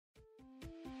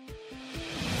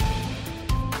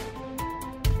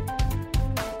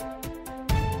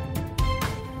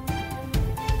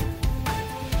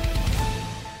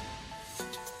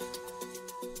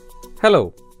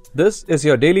Hello, this is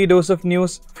your daily dose of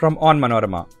news from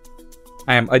Onmanorama.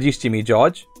 I am Ajishchimi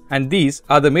George, and these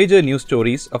are the major news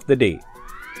stories of the day.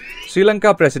 Sri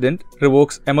Lanka President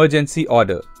revokes emergency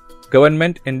order.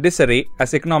 Government in disarray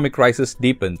as economic crisis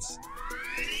deepens.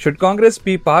 Should Congress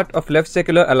be part of left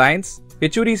secular alliance?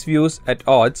 Yechury's views at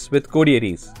odds with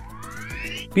Kodiyeri's.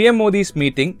 PM Modi's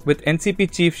meeting with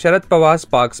NCP chief Sharad Pawar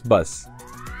sparks buzz.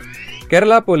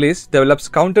 Kerala Police develops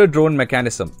counter-drone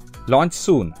mechanism. Launch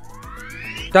soon.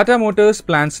 Tata Motors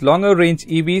plans longer-range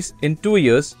EVs in 2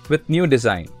 years with new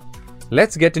design.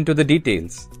 Let's get into the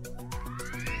details.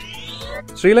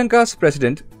 Sri Lanka's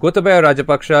President Gotabaya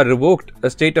Rajapaksa revoked a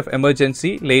state of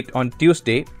emergency late on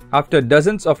Tuesday after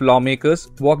dozens of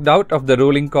lawmakers walked out of the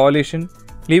ruling coalition,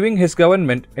 leaving his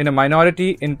government in a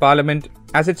minority in parliament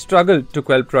as it struggled to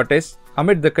quell protests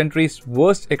amid the country's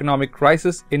worst economic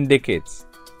crisis in decades.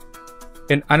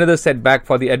 In another setback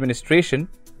for the administration,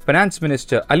 Finance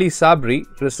Minister Ali Sabri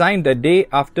resigned a day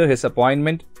after his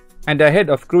appointment and ahead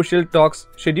of crucial talks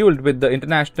scheduled with the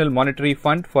International Monetary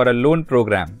Fund for a loan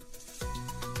program.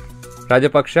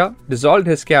 Rajapaksa dissolved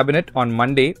his cabinet on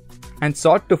Monday and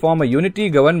sought to form a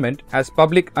unity government as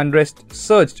public unrest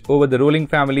surged over the ruling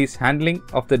family's handling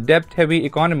of the debt-heavy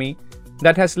economy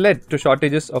that has led to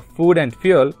shortages of food and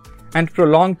fuel and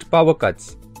prolonged power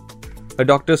cuts. A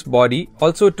doctor's body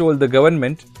also told the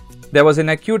government there was an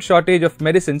acute shortage of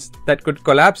medicines that could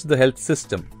collapse the health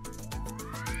system.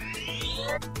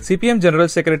 CPM General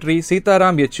Secretary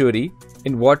Sitaram Yechury,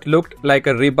 in what looked like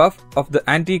a rebuff of the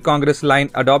anti-Congress line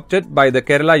adopted by the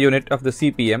Kerala unit of the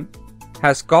CPM,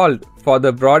 has called for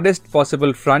the broadest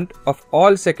possible front of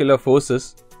all secular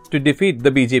forces to defeat the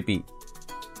BJP.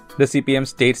 The CPM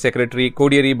State Secretary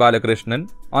Kodiyeri Balakrishnan,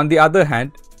 on the other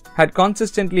hand, had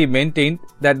consistently maintained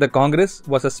that the Congress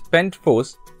was a spent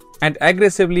force and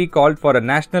aggressively called for a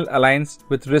national alliance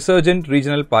with resurgent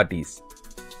regional parties.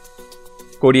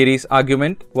 Kodiyeri's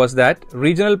argument was that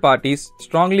regional parties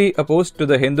strongly opposed to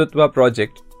the Hindutva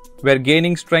project were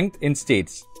gaining strength in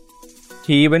states.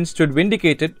 He even stood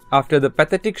vindicated after the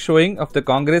pathetic showing of the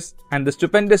Congress and the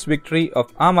stupendous victory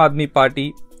of Aam Aadmi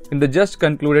Party in the just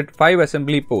concluded 5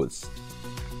 assembly polls.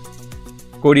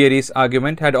 Kodiyeri's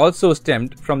argument had also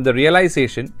stemmed from the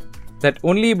realization that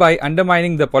only by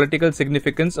undermining the political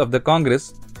significance of the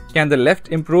Congress can the left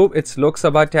improve its Lok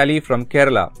Sabha tally from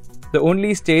Kerala, the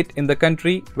only state in the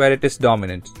country where it is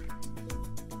dominant.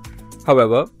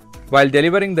 However, while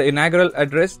delivering the inaugural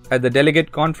address at the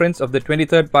delegate conference of the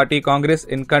 23rd Party Congress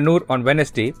in Kannur on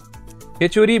Wednesday,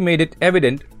 Yechury made it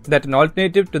evident that an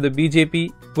alternative to the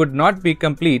BJP would not be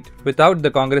complete without the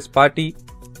Congress party,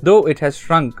 though it has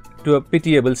shrunk to a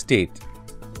pitiable state.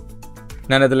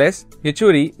 Nonetheless,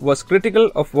 Yechury was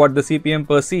critical of what the CPM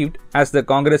perceived as the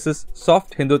Congress's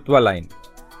soft Hindutva line.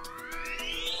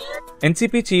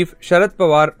 NCP chief Sharad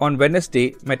Pawar on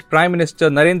Wednesday met Prime Minister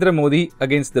Narendra Modi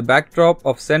against the backdrop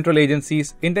of central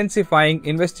agencies intensifying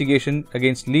investigation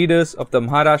against leaders of the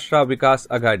Maharashtra Vikas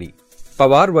Aghadi.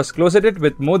 Pawar was closeted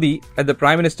with Modi at the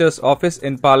Prime Minister's office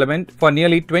in Parliament for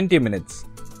nearly 20 minutes.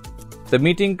 The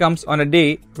meeting comes on a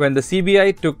day when the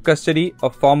CBI took custody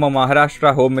of former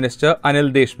Maharashtra Home Minister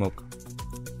Anil Deshmukh.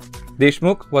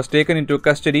 Deshmukh was taken into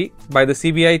custody by the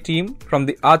CBI team from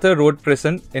the Arthur Road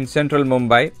prison in central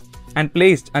Mumbai and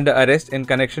placed under arrest in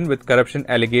connection with corruption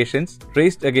allegations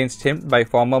raised against him by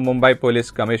former Mumbai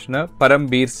Police Commissioner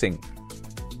Parambir Singh.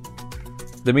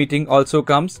 The meeting also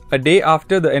comes a day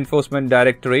after the Enforcement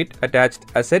Directorate attached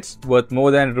assets worth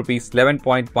more than Rs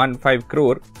 11.15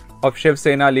 crore of Shiv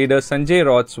Sena leader Sanjay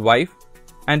Raut's wife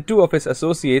and 2 of his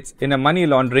associates in a money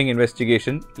laundering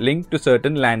investigation linked to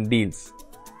certain land deals.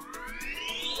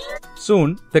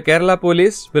 Soon, the Kerala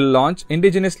Police will launch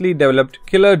indigenously developed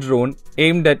killer drone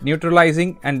aimed at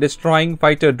neutralizing and destroying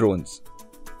fighter drones.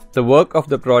 The work of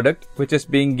the product, which is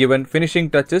being given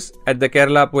finishing touches at the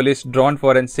Kerala Police Drone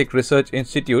Forensic Research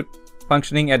Institute,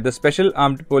 functioning at the Special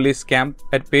Armed Police Camp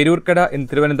at Perurkada in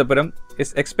Thiruvananthapuram,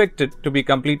 is expected to be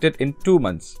completed in 2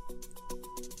 months.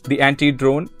 The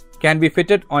anti-drone can be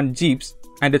fitted on jeeps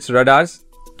and its radars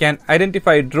can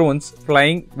identify drones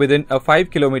flying within a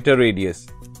 5-kilometer radius.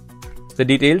 The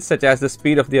details such as the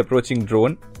speed of the approaching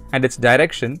drone and its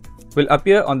direction will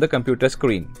appear on the computer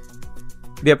screen.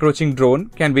 The approaching drone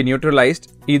can be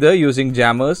neutralized either using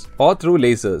jammers or through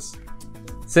lasers.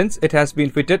 Since it has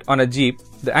been fitted on a jeep,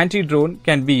 the anti-drone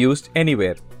can be used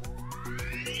anywhere.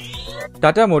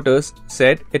 Tata Motors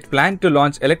said it planned to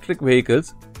launch electric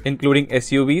vehicles including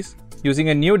SUVs, using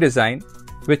a new design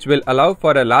which will allow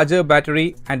for a larger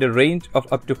battery and a range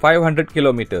of up to 500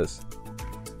 kilometers.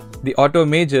 The auto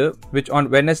major, which on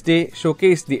Wednesday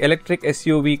showcased the electric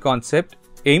SUV concept,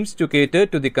 aims to cater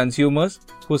to the consumers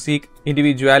who seek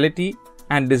individuality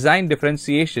and design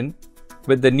differentiation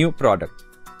with the new product.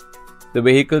 The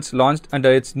vehicles launched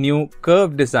under its new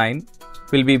curved design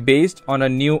will be based on a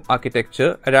new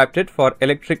architecture adapted for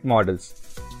electric models.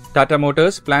 Tata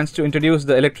Motors plans to introduce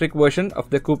the electric version of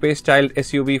the coupe-styled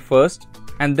SUV first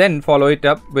and then follow it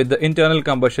up with the internal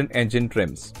combustion engine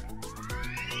trims.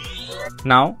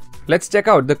 Now, let's check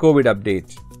out the COVID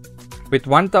update. With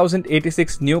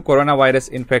 1086 new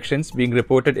coronavirus infections being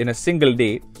reported in a single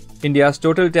day, India's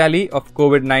total tally of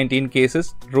COVID-19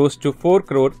 cases rose to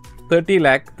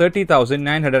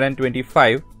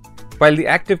 4,30,30,925, while the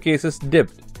active cases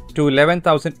dipped to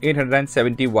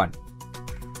 11,871.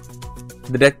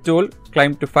 The death toll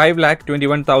climbed to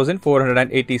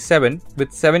 5,21,487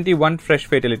 with 71 fresh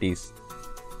fatalities,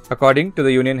 according to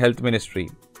the Union Health Ministry.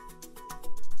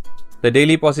 The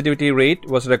daily positivity rate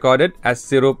was recorded as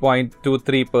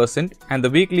 0.23% and the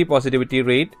weekly positivity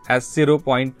rate as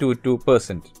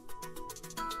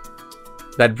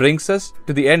 0.22%. That brings us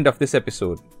to the end of this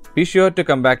episode. Be sure to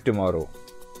come back tomorrow.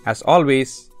 As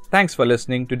always, thanks for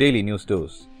listening to Daily News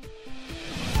Dose.